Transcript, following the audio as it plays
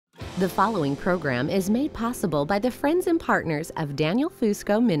The following program is made possible by the friends and partners of Daniel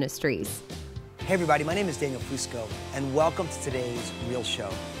Fusco Ministries. Hey everybody, my name is Daniel Fusco, and welcome to today's Real Show.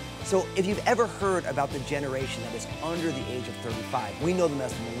 So if you've ever heard about the generation that is under the age of 35, we know them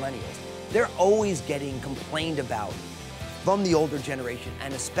as the millennials. They're always getting complained about from the older generation,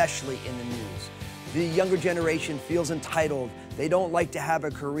 and especially in the news. The younger generation feels entitled. They don't like to have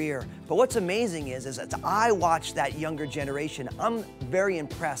a career. But what's amazing is as I watch that younger generation, I'm very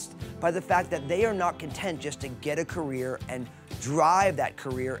impressed by the fact that they are not content just to get a career and drive that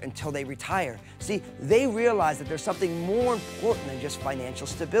career until they retire. See, they realize that there's something more important than just financial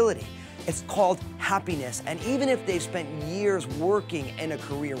stability. It's called happiness. And even if they've spent years working in a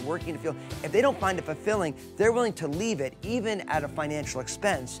career, working in a field, if they don't find it fulfilling, they're willing to leave it, even at a financial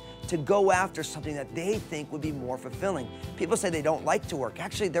expense, to go after something that they think would be more fulfilling. People say they don't like to work.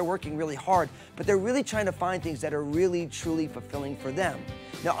 Actually, they're working really hard, but they're really trying to find things that are really, truly fulfilling for them.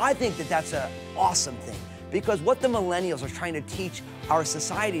 Now, I think that that's an awesome thing, because what the millennials are trying to teach our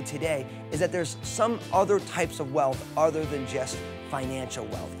society today is that there's some other types of wealth other than just financial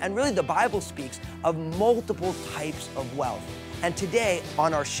wealth. And really the Bible speaks of multiple types of wealth. And today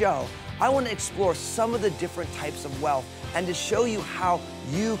on our show, I want to explore some of the different types of wealth and to show you how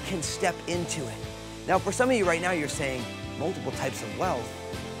you can step into it. Now, for some of you right now, you're saying, multiple types of wealth,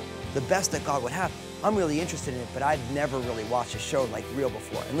 the best that God would have. I'm really interested in it, but I've never really watched a show like Real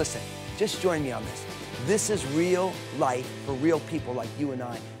before. And listen, just join me on this. This is real life for real people like you and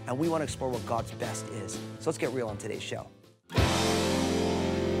I, and we want to explore what God's best is. So let's get real on today's show.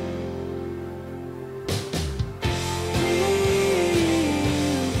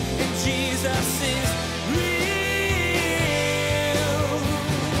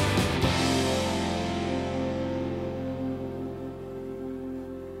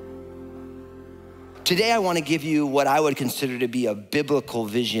 Today, I want to give you what I would consider to be a biblical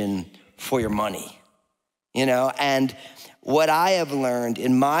vision for your money. And what I have learned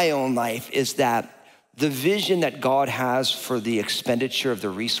in my own life is that the vision that God has for the expenditure of the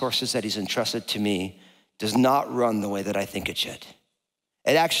resources that he's entrusted to me does not run the way that I think it should.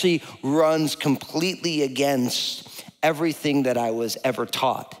 It actually runs completely against everything that I was ever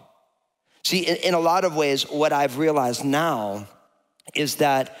taught. See, in a lot of ways, what I've realized now is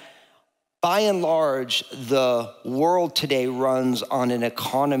that by and large, the world today runs on an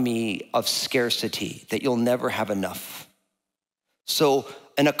economy of scarcity, that you'll never have enough. So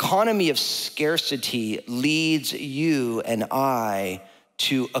an economy of scarcity leads you and I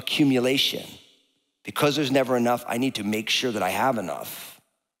to accumulation. Because there's never enough, I need to make sure that I have enough.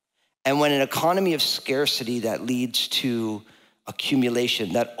 And when an economy of scarcity that leads to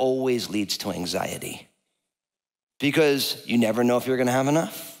accumulation, that always leads to anxiety. Because you never know if you're gonna have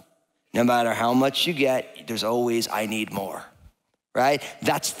enough. No matter how much you get, there's always, I need more, right?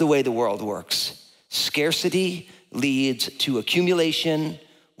 That's the way the world works. Scarcity leads to accumulation,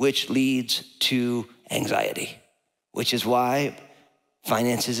 which leads to anxiety, which is why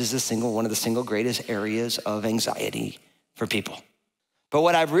finances is one of the single greatest areas of anxiety for people. But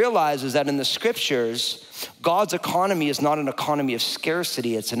what I've realized is that in the scriptures, God's economy is not an economy of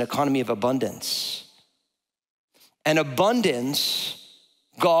scarcity, it's an economy of abundance. And abundance,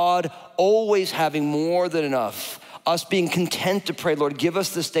 God always having more than enough, us being content to pray, Lord, give us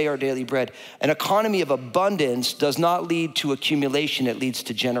this day our daily bread. An economy of abundance does not lead to accumulation, it leads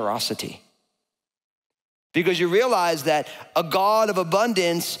to generosity. Because you realize that a God of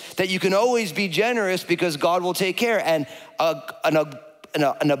abundance, that you can always be generous because God will take care. And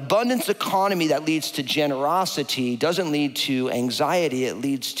an abundance economy that leads to generosity doesn't lead to anxiety, it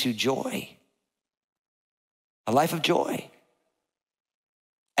leads to joy. A life of joy.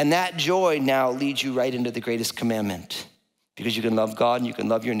 And that joy now leads you right into the greatest commandment, because you can love God and you can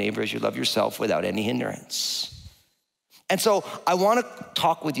love your neighbor as you love yourself without any hindrance. And so I want to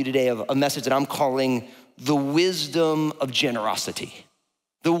talk with you today of a message that I'm calling the wisdom of generosity.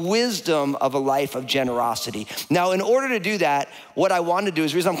 The wisdom of a life of generosity. Now, in order to do that, what I want to do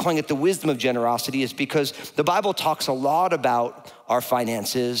is, the reason I'm calling it the wisdom of generosity is because the Bible talks a lot about our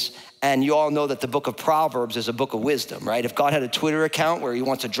finances, and you all know that the book of Proverbs is a book of wisdom, right? If God had a Twitter account where he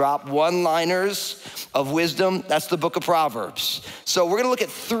wants to drop one-liners of wisdom, that's the book of Proverbs. So we're gonna look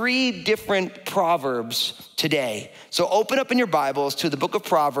at 3 different Proverbs today. So open up in your Bibles to the book of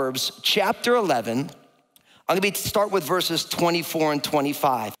Proverbs, chapter 11. I'm gonna start with verses 24 and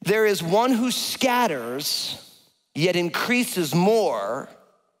 25. There is one who scatters, yet increases more,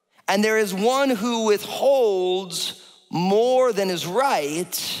 and there is one who withholds more than is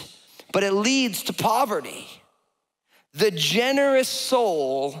right, but it leads to poverty. The generous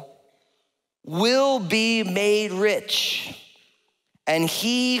soul will be made rich, and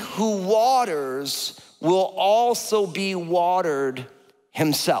he who waters will also be watered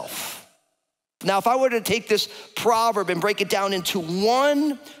himself. Now, if I were to take this proverb and break it down into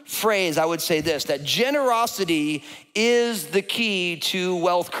one phrase, I would say this, that generosity is the key to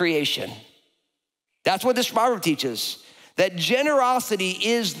wealth creation. That's what this proverb teaches, that generosity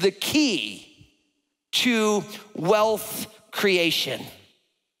is the key to wealth creation.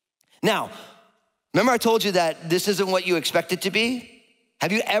 Now, remember I told you that this isn't what you expect it to be?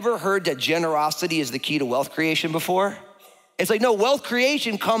 Have you ever heard that generosity is the key to wealth creation before? It's like, no, wealth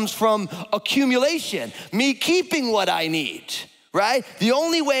creation comes from accumulation, me keeping what I need, right? The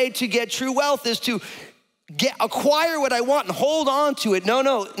only way to get true wealth is to acquire what I want and hold on to it.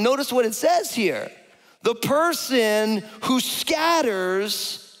 No, notice what it says here. The person who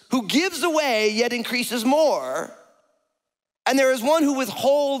scatters, who gives away, yet increases more. And there is one who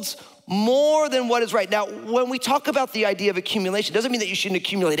withholds more than what is right. Now, when we talk about the idea of accumulation, it doesn't mean that you shouldn't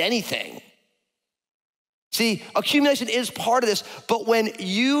accumulate anything. See, accumulation is part of this, but when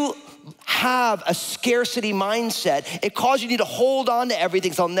you have a scarcity mindset, it causes you to hold on to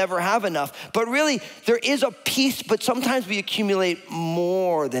everything, so I'll never have enough. But really, there is a piece, but sometimes we accumulate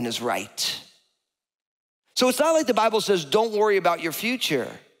more than is right. So it's not like the Bible says, don't worry about your future.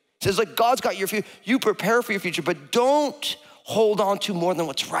 It says, like, God's got your future. You prepare for your future, but don't hold on to more than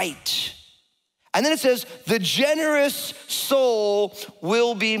what's right. And then it says, the generous soul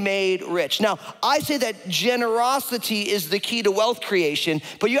will be made rich. Now, I say that generosity is the key to wealth creation,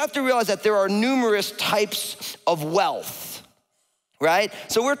 but you have to realize that there are numerous types of wealth, right?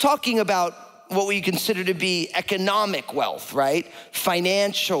 So we're talking about what we consider to be economic wealth, right?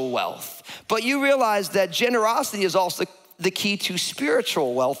 Financial wealth. But you realize that generosity is also the key to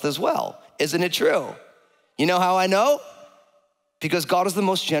spiritual wealth as well. Isn't it true? You know how I know? Because God is the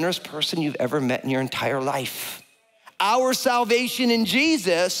most generous person you've ever met in your entire life. Our salvation in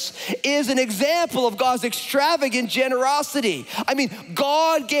Jesus is an example of God's extravagant generosity. I mean,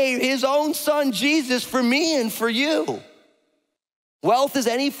 God gave his own son, Jesus, for me and for you. Wealth is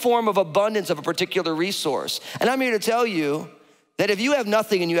any form of abundance of a particular resource. And I'm here to tell you that if you have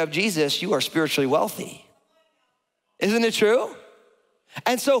nothing and you have Jesus, you are spiritually wealthy. Isn't it true?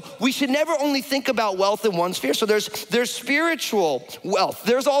 And so we should never only think about wealth in one sphere. So there's spiritual wealth.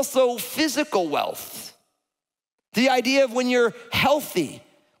 There's also physical wealth. The idea of when you're healthy,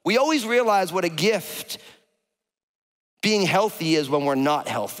 we always realize what a gift being healthy is when we're not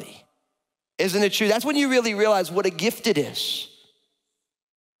healthy. Isn't it true? That's when you really realize what a gift it is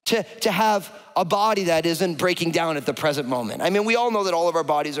to have a body that isn't breaking down at the present moment. I mean, we all know that all of our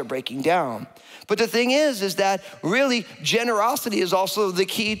bodies are breaking down. But the thing is that really generosity is also the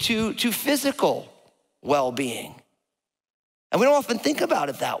key to physical well-being. And we don't often think about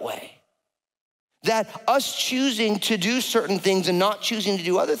it that way. That us choosing to do certain things and not choosing to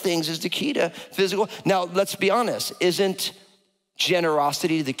do other things is the key to physical. Now, let's be honest, isn't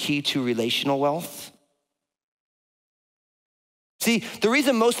generosity the key to relational wealth? See, the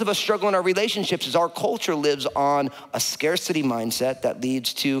reason most of us struggle in our relationships is our culture lives on a scarcity mindset that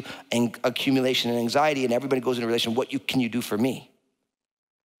leads to accumulation and anxiety, and everybody goes into a relation, can you do for me?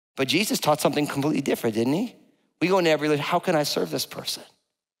 But Jesus taught something completely different, didn't he? We go into every relation, how can I serve this person?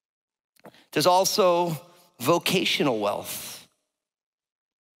 There's also vocational wealth.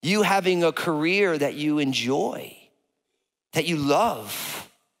 You having a career that you enjoy, that you love.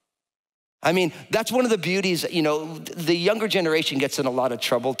 I mean, that's one of the beauties, the younger generation gets in a lot of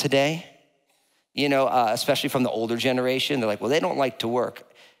trouble today, especially from the older generation. They're like, well, they don't like to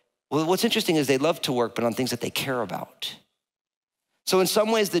work. Well, what's interesting is they love to work, but on things that they care about. So in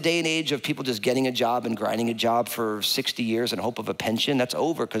some ways, the day and age of people just getting a job and grinding a job for 60 years in hope of a pension, that's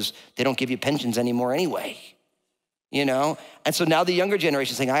over because they don't give you pensions anymore anyway, And so now the younger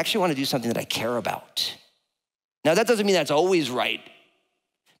generation is saying, I actually want to do something that I care about. Now, that doesn't mean that's always right,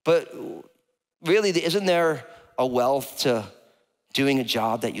 but really, isn't there a wealth to doing a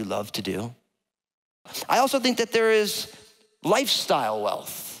job that you love to do? I also think that there is lifestyle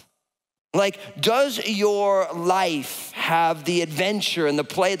wealth. Like, does your life have the adventure and the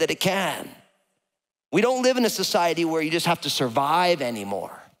play that it can? We don't live in a society where you just have to survive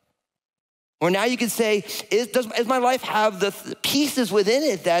anymore. Where now you can say, does my life have the pieces within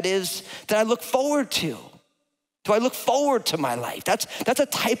it that I look forward to? Do I look forward to my life? That's a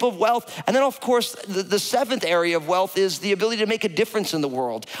type of wealth. And then, of course, the seventh area of wealth is the ability to make a difference in the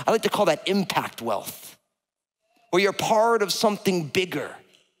world. I like to call that impact wealth, where you're part of something bigger,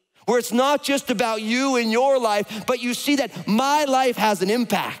 where it's not just about you and your life, but you see that my life has an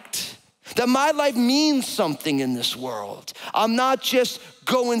impact, that my life means something in this world. I'm not just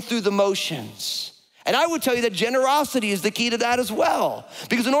going through the motions. And I would tell you that generosity is the key to that as well.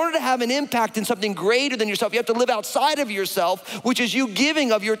 Because in order to have an impact in something greater than yourself, you have to live outside of yourself, which is you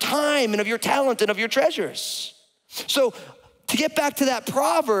giving of your time and of your talent and of your treasures. So to get back to that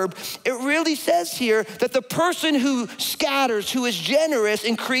proverb, it really says here that the person who scatters, who is generous,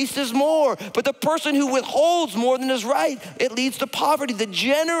 increases more. But the person who withholds more than is right, it leads to poverty. The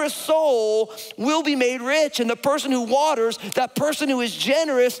generous soul will be made rich, and the person who waters, that person who is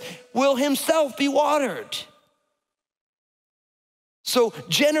generous, will himself be watered. So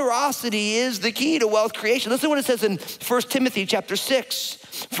generosity is the key to wealth creation. Listen to what it says in 1 Timothy chapter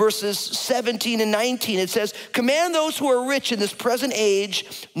 6, verses 17 and 19. It says, command those who are rich in this present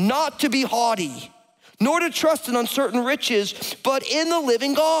age not to be haughty, nor to trust in uncertain riches, but in the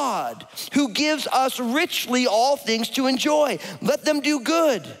living God, who gives us richly all things to enjoy. Let them do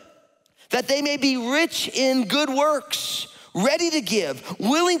good, that they may be rich in good works, ready to give,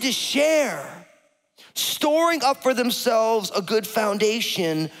 willing to share, storing up for themselves a good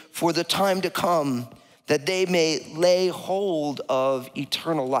foundation for the time to come, that they may lay hold of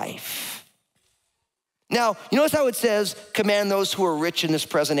eternal life. Now, you notice how it says, command those who are rich in this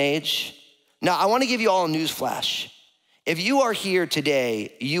present age? Now, I want to give you all a news flash. If you are here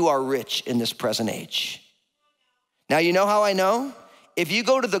today, you are rich in this present age. Now, you know how I know? If you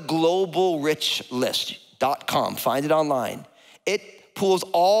go to the globalrichlist.com, find it online, it pools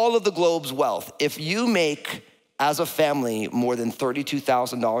all of the globe's wealth. If you make, as a family, more than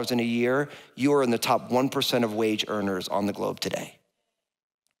 $32,000 in a year, you are in the top 1% of wage earners on the globe today.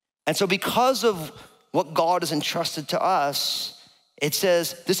 And so because of what God has entrusted to us, it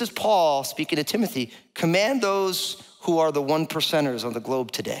says, this is Paul speaking to Timothy, command those who are the 1%ers on the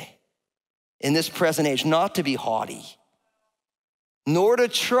globe today, in this present age, not to be haughty, nor to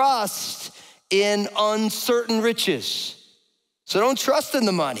trust in uncertain riches. So don't trust in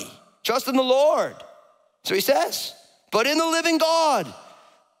the money, trust in the Lord. So he says, but in the living God,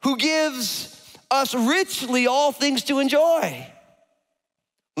 who gives us richly all things to enjoy.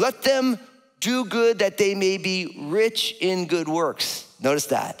 Let them do good that they may be rich in good works. Notice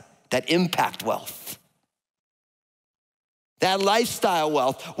that impact wealth. That lifestyle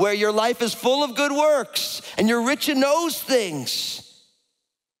wealth, where your life is full of good works and you're rich in those things.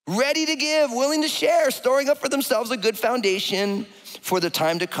 Ready to give, willing to share, storing up for themselves a good foundation for the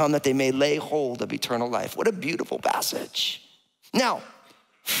time to come, that they may lay hold of eternal life. What a beautiful passage. Now,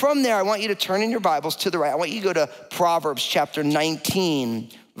 from there, I want you to turn in your Bibles to the right. I want you to go to Proverbs chapter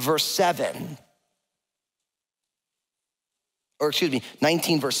 19, verse 7. Or excuse me,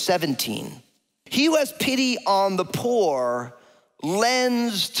 19, verse 17. He who has pity on the poor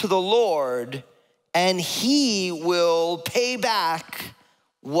lends to the Lord, and he will pay back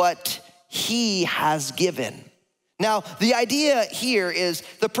what he has given. Now, the idea here is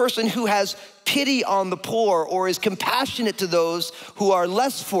the person who has pity on the poor or is compassionate to those who are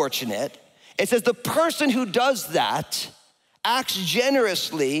less fortunate. It says the person who does that acts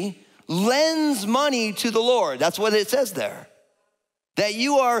generously, lends money to the Lord. That's what it says there. That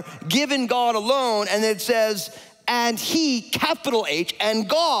you are given God alone, and it says, and he, capital H, and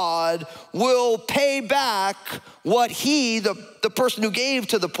God will pay back what he, the person who gave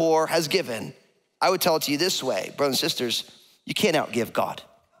to the poor, has given. I would tell it to you this way, brothers and sisters, you can't outgive God.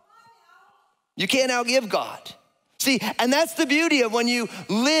 You can't outgive God. See, and that's the beauty of when you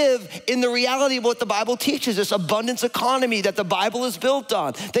live in the reality of what the Bible teaches, this abundance economy that the Bible is built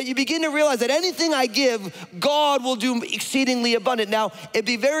on, that you begin to realize that anything I give, God will do exceedingly abundant. Now, it'd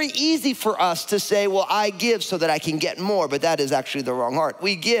be very easy for us to say, well, I give so that I can get more, but that is actually the wrong heart.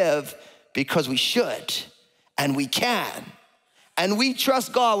 We give because we should, and we can, and we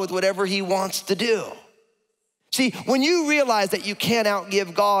trust God with whatever he wants to do. See, when you realize that you can't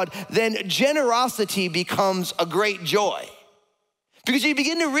outgive God, then generosity becomes a great joy. Because you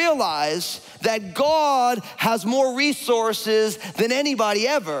begin to realize that God has more resources than anybody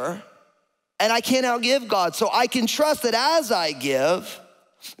ever, and I can't outgive God. So I can trust that as I give,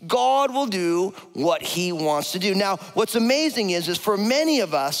 God will do what he wants to do. Now, what's amazing is for many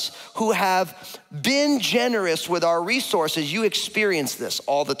of us who have been generous with our resources, you experience this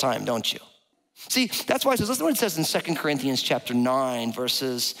all the time, don't you? See, that's why it says, listen to what it says in 2 Corinthians chapter 9,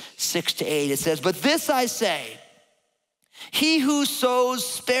 verses 6 to 8. It says, but this I say, he who sows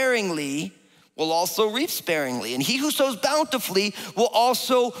sparingly will also reap sparingly, and he who sows bountifully will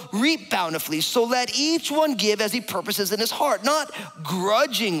also reap bountifully. So let each one give as he purposes in his heart, not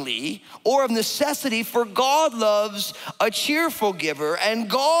grudgingly or of necessity, for God loves a cheerful giver, and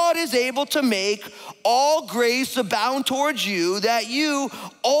God is able to make all grace abound towards you, that you,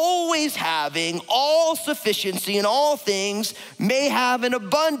 always having all sufficiency in all things, may have an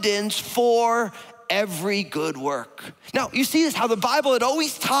abundance for every good work. Now, you see this, how the Bible, it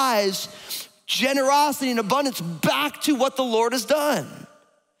always ties generosity and abundance back to what the Lord has done.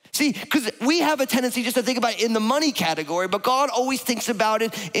 See, because we have a tendency just to think about it in the money category, but God always thinks about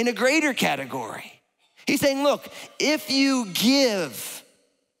it in a greater category. He's saying, look, if you give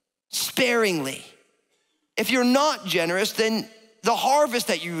sparingly, if you're not generous, then the harvest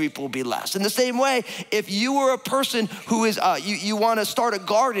that you reap will be less. In the same way, if you were a person who is, you want to start a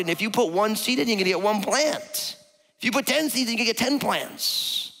garden, if you put one seed in, you're gonna get one plant. If you put 10 seeds in, you can get 10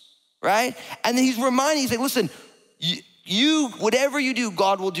 plants, right? And then he's reminding, he's like, listen, you, whatever you do,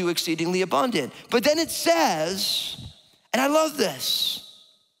 God will do exceedingly abundant. But then it says, and I love this,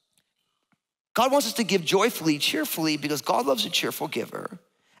 God wants us to give joyfully, cheerfully, because God loves a cheerful giver.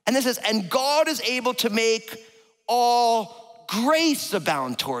 And it says, and God is able to make all grace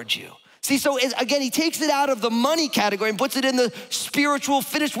abound towards you. See, so again, he takes it out of the money category and puts it in the spiritual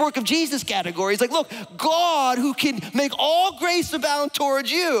finished work of Jesus category. He's like, look, God who can make all grace abound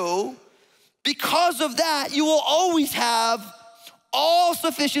towards you, because of that, you will always have all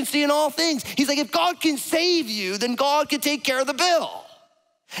sufficiency in all things. He's like, if God can save you, then God can take care of the bill.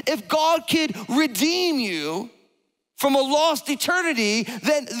 If God could redeem you from a lost eternity,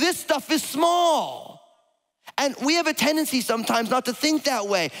 then this stuff is small. And we have a tendency sometimes not to think that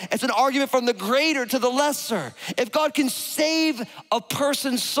way. It's an argument from the greater to the lesser. If God can save a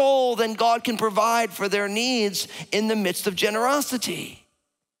person's soul, then God can provide for their needs in the midst of generosity.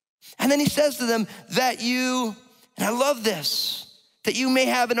 And then he says to them that you, and I love this, that you may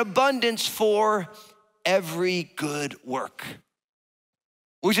have an abundance for every good work,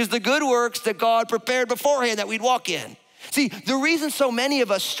 which is the good works that God prepared beforehand that we'd walk in. See, the reason so many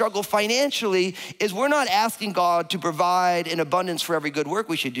of us struggle financially is we're not asking God to provide an abundance for every good work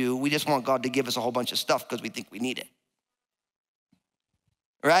we should do. We just want God to give us a whole bunch of stuff because we think we need it.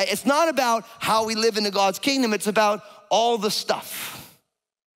 Right? It's not about how we live into God's kingdom. It's about all the stuff.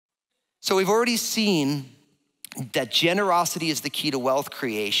 So we've already seen that generosity is the key to wealth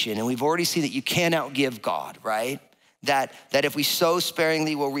creation. And we've already seen that you can't outgive God, right? That if we sow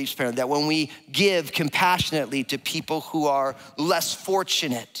sparingly, we'll reap sparingly. That when we give compassionately to people who are less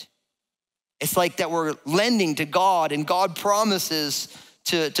fortunate, it's like that we're lending to God and God promises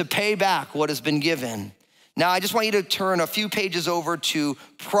to pay back what has been given. Now, I just want you to turn a few pages over to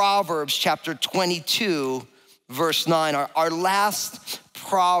Proverbs chapter 22, verse 9, our last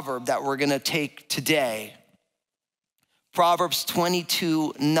proverb that we're gonna take today. Proverbs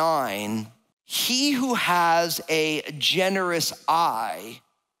 22, 9. He who has a generous eye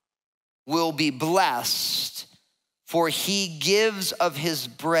will be blessed, for he gives of his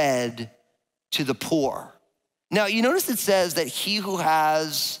bread to the poor. Now, you notice it says that he who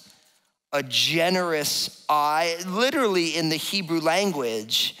has a generous eye, literally in the Hebrew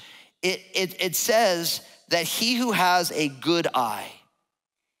language, it says that he who has a good eye,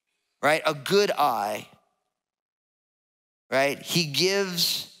 right? A good eye, right? He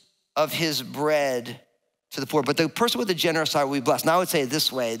gives of his bread to the poor. But the person with a generous eye will be blessed. Now I would say it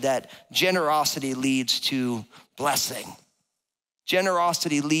this way, that generosity leads to blessing.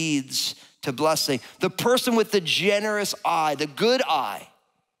 Generosity leads to blessing. The person with the generous eye, the good eye,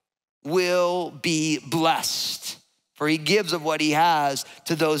 will be blessed, for he gives of what he has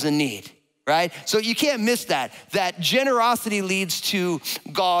to those in need, right? So you can't miss that generosity leads to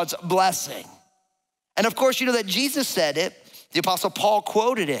God's blessing. And of course, you know that Jesus said it, the Apostle Paul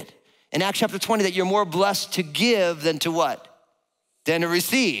quoted it in Acts chapter 20, that you're more blessed to give than to what? Than to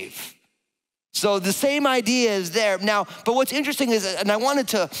receive. So the same idea is there. Now, but what's interesting is, and I wanted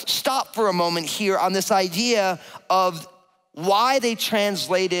to stop for a moment here on this idea of why they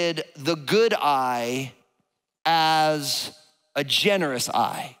translated the good eye as a generous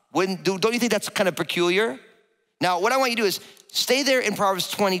eye. Don't you think that's kind of peculiar? Now, what I want you to do is stay there in Proverbs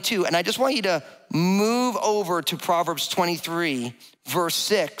 22, and I just want you to move over to Proverbs 23, verse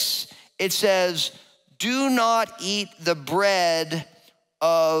 6. It says, do not eat the bread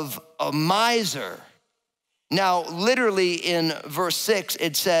of a miser. Now, literally in verse 6,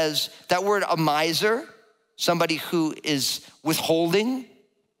 it says that word a miser, somebody who is withholding.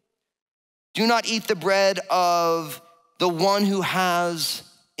 Do not eat the bread of the one who has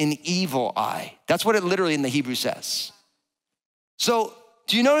an evil eye. That's what it literally in the Hebrew says. So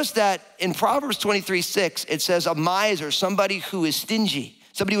do you notice that in Proverbs 23:6, it says a miser, somebody who is stingy,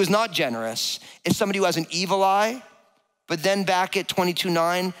 somebody who is not generous, is somebody who has an evil eye. But then back at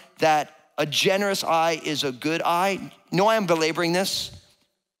 22:9, that a generous eye is a good eye. You know why I'm belaboring this?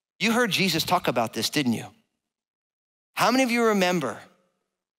 You heard Jesus talk about this, didn't you? How many of you remember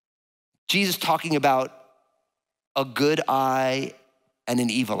Jesus talking about a good eye and an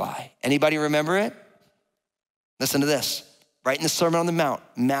evil eye? Anybody remember it? Listen to this, right in the Sermon on the Mount,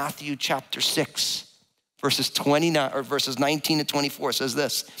 Matthew chapter 6, verses 19 to 24 says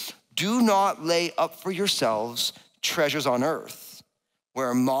this, do not lay up for yourselves treasures on earth,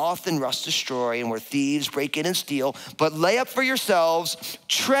 where moth and rust destroy and where thieves break in and steal, but lay up for yourselves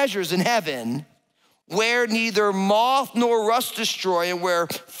treasures in heaven, where neither moth nor rust destroy and where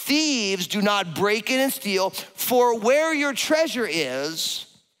thieves do not break in and steal. For where your treasure is,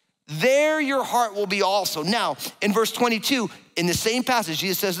 there your heart will be also. Now, in verse 22, in the same passage,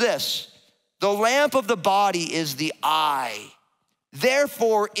 Jesus says this, the lamp of the body is the eye.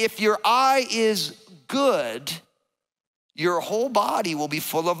 Therefore, if your eye is good, your whole body will be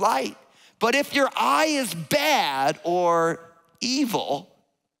full of light. But if your eye is bad or evil,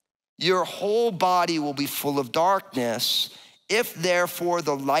 your whole body will be full of darkness. If therefore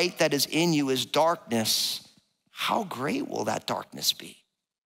the light that is in you is darkness, how great will that darkness be?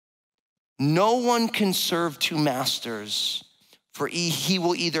 No one can serve two masters, for he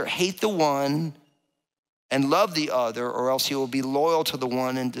will either hate the one and love the other, or else he will be loyal to the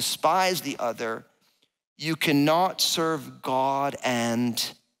one and despise the other. You cannot serve God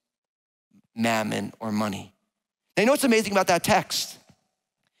and mammon or money. Now, you know what's amazing about that text?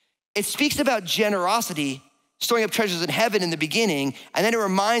 It speaks about generosity, storing up treasures in heaven in the beginning, and then it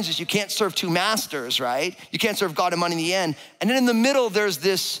reminds us you can't serve two masters, right? You can't serve God and money in the end. And then in the middle, there's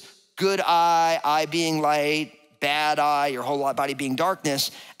this good eye being light, bad eye, your whole body being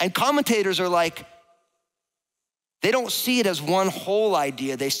darkness. And commentators are like, they don't see it as one whole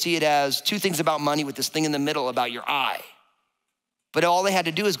idea. They see it as two things about money with this thing in the middle about your eye. But all they had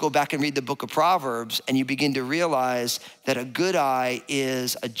to do is go back and read the book of Proverbs, and you begin to realize that a good eye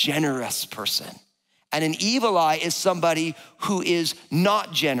is a generous person. And an evil eye is somebody who is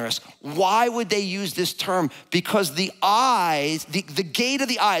not generous. Why would they use this term? Because the eyes, the gate of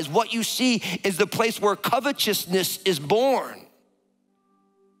the eyes, what you see is the place where covetousness is born.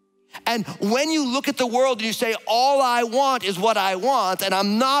 And when you look at the world and you say, all I want is what I want, and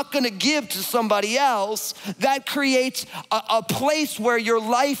I'm not gonna give to somebody else, that creates a place where your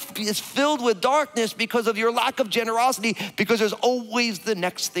life is filled with darkness because of your lack of generosity, because there's always the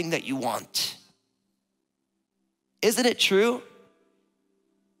next thing that you want. Isn't it true?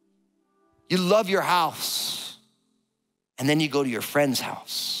 You love your house, and then you go to your friend's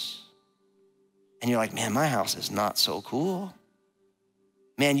house, and you're like, man, my house is not so cool.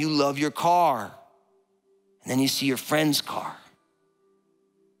 Man, you love your car, and then you see your friend's car.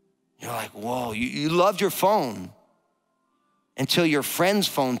 You're like, whoa, you loved your phone until your friend's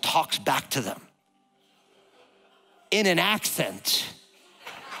phone talks back to them in an accent.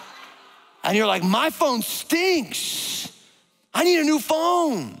 And you're like, my phone stinks. I need a new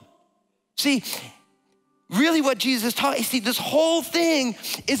phone. See, really what Jesus is talking, see, this whole thing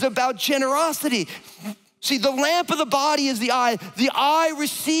is about generosity. See, the lamp of the body is the eye. The eye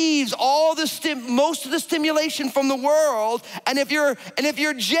receives all most of the stimulation from the world. And if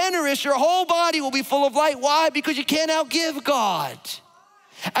you're generous, your whole body will be full of light. Why? Because you can't outgive God.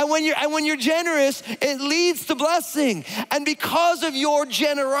 And when you're generous, it leads to blessing. And because of your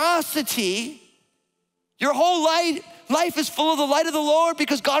generosity, your whole life is full of the light of the Lord,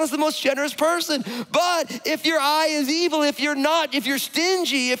 because God is the most generous person. But if your eye is evil, if you're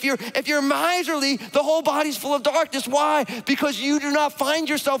stingy, if you're miserly, the whole body's full of darkness. Why? Because you do not find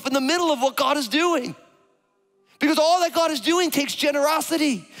yourself in the middle of what God is doing. Because all that God is doing takes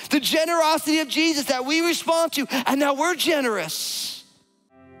generosity. The generosity of Jesus that we respond to, and now we're generous.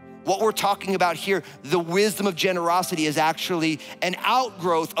 What we're talking about here, the wisdom of generosity, is actually an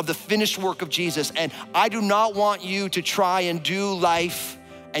outgrowth of the finished work of Jesus. And I do not want you to try and do life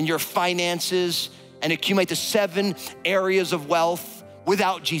and your finances and accumulate the 7 areas of wealth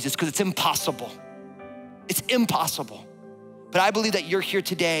without Jesus, because it's impossible. It's impossible. But I believe that you're here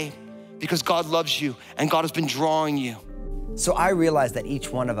today because God loves you and God has been drawing you. So I realize that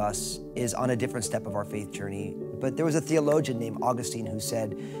each one of us is on a different step of our faith journey, but there was a theologian named Augustine who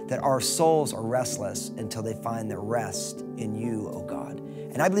said that our souls are restless until they find their rest in you, oh God.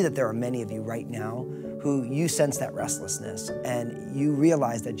 And I believe that there are many of you right now who you sense that restlessness, and you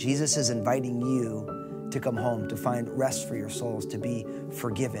realize that Jesus is inviting you to come home, to find rest for your souls, to be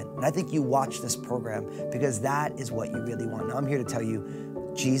forgiven. And I think you watch this program because that is what you really want. Now I'm here to tell you,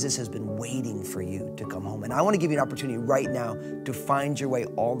 Jesus has been waiting for you to come home. And I want to give you an opportunity right now to find your way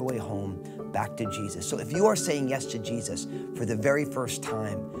all the way home back to Jesus. So if you are saying yes to Jesus for the very first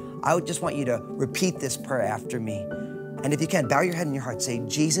time, I would just want you to repeat this prayer after me. And if you can, bow your head in your heart. Say,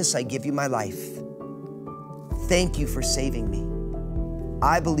 Jesus, I give you my life. Thank you for saving me.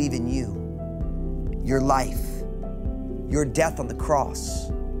 I believe in you, your life, your death on the cross,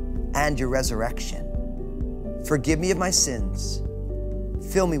 and your resurrection. Forgive me of my sins.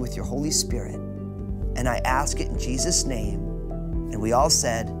 Fill me with your Holy Spirit. And I ask it in Jesus' name. And we all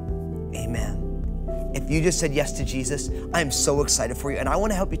said, amen. If you just said yes to Jesus, I am so excited for you, and I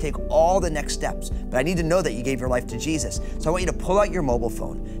want to help you take all the next steps, but I need to know that you gave your life to Jesus. So I want you to pull out your mobile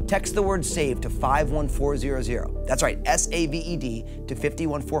phone, text the word SAVE to 51400. That's right, SAVED to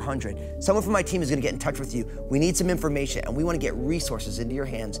 51400. Someone from my team is going to get in touch with you. We need some information, and we want to get resources into your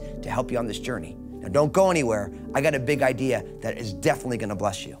hands to help you on this journey. Now don't go anywhere. I got a big idea that is definitely going to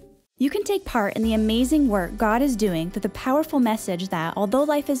bless you. You can take part in the amazing work God is doing through the powerful message that, although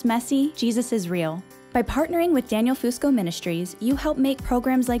life is messy, Jesus is real. By partnering with Daniel Fusco Ministries, you help make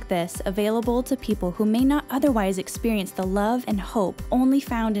programs like this available to people who may not otherwise experience the love and hope only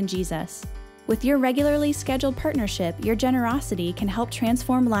found in Jesus. With your regularly scheduled partnership, your generosity can help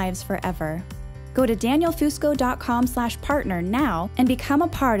transform lives forever. Go to danielfusco.com/partner now and become a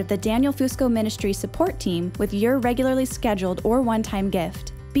part of the Daniel Fusco Ministries support team with your regularly scheduled or one-time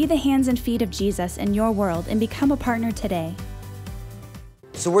gift. Be the hands and feet of Jesus in your world and become a partner today.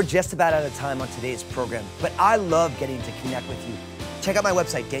 So we're just about out of time on today's program, but I love getting to connect with you. Check out my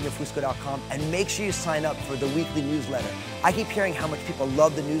website, danielfusco.com, and make sure you sign up for the weekly newsletter. I keep hearing how much people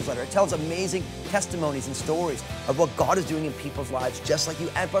love the newsletter. It tells amazing testimonies and stories of what God is doing in people's lives, just like you.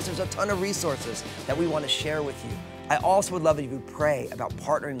 And plus, there's a ton of resources that we want to share with you. I also would love if you would pray about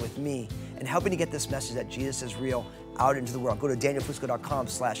partnering with me and helping to get this message that Jesus is real out into the world. Go to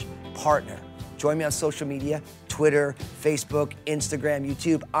danielfusco.com/partner. Join me on social media, Twitter, Facebook, Instagram,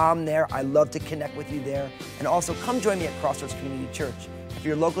 YouTube. I'm there. I love to connect with you there. And also come join me at Crossroads Community Church. If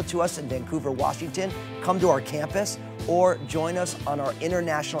you're local to us in Vancouver, Washington, come to our campus or join us on our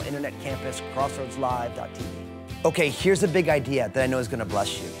international internet campus, crossroadslive.tv. Okay, here's a big idea that I know is going to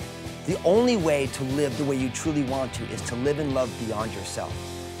bless you. The only way to live the way you truly want to is to live in love beyond yourself.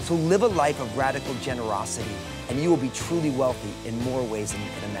 So live a life of radical generosity, and you will be truly wealthy in more ways than you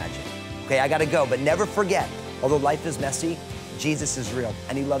can imagine. Okay, I gotta go, but never forget, although life is messy, Jesus is real,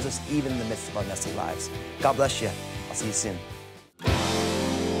 and he loves us even in the midst of our messy lives. God bless you. I'll see you soon.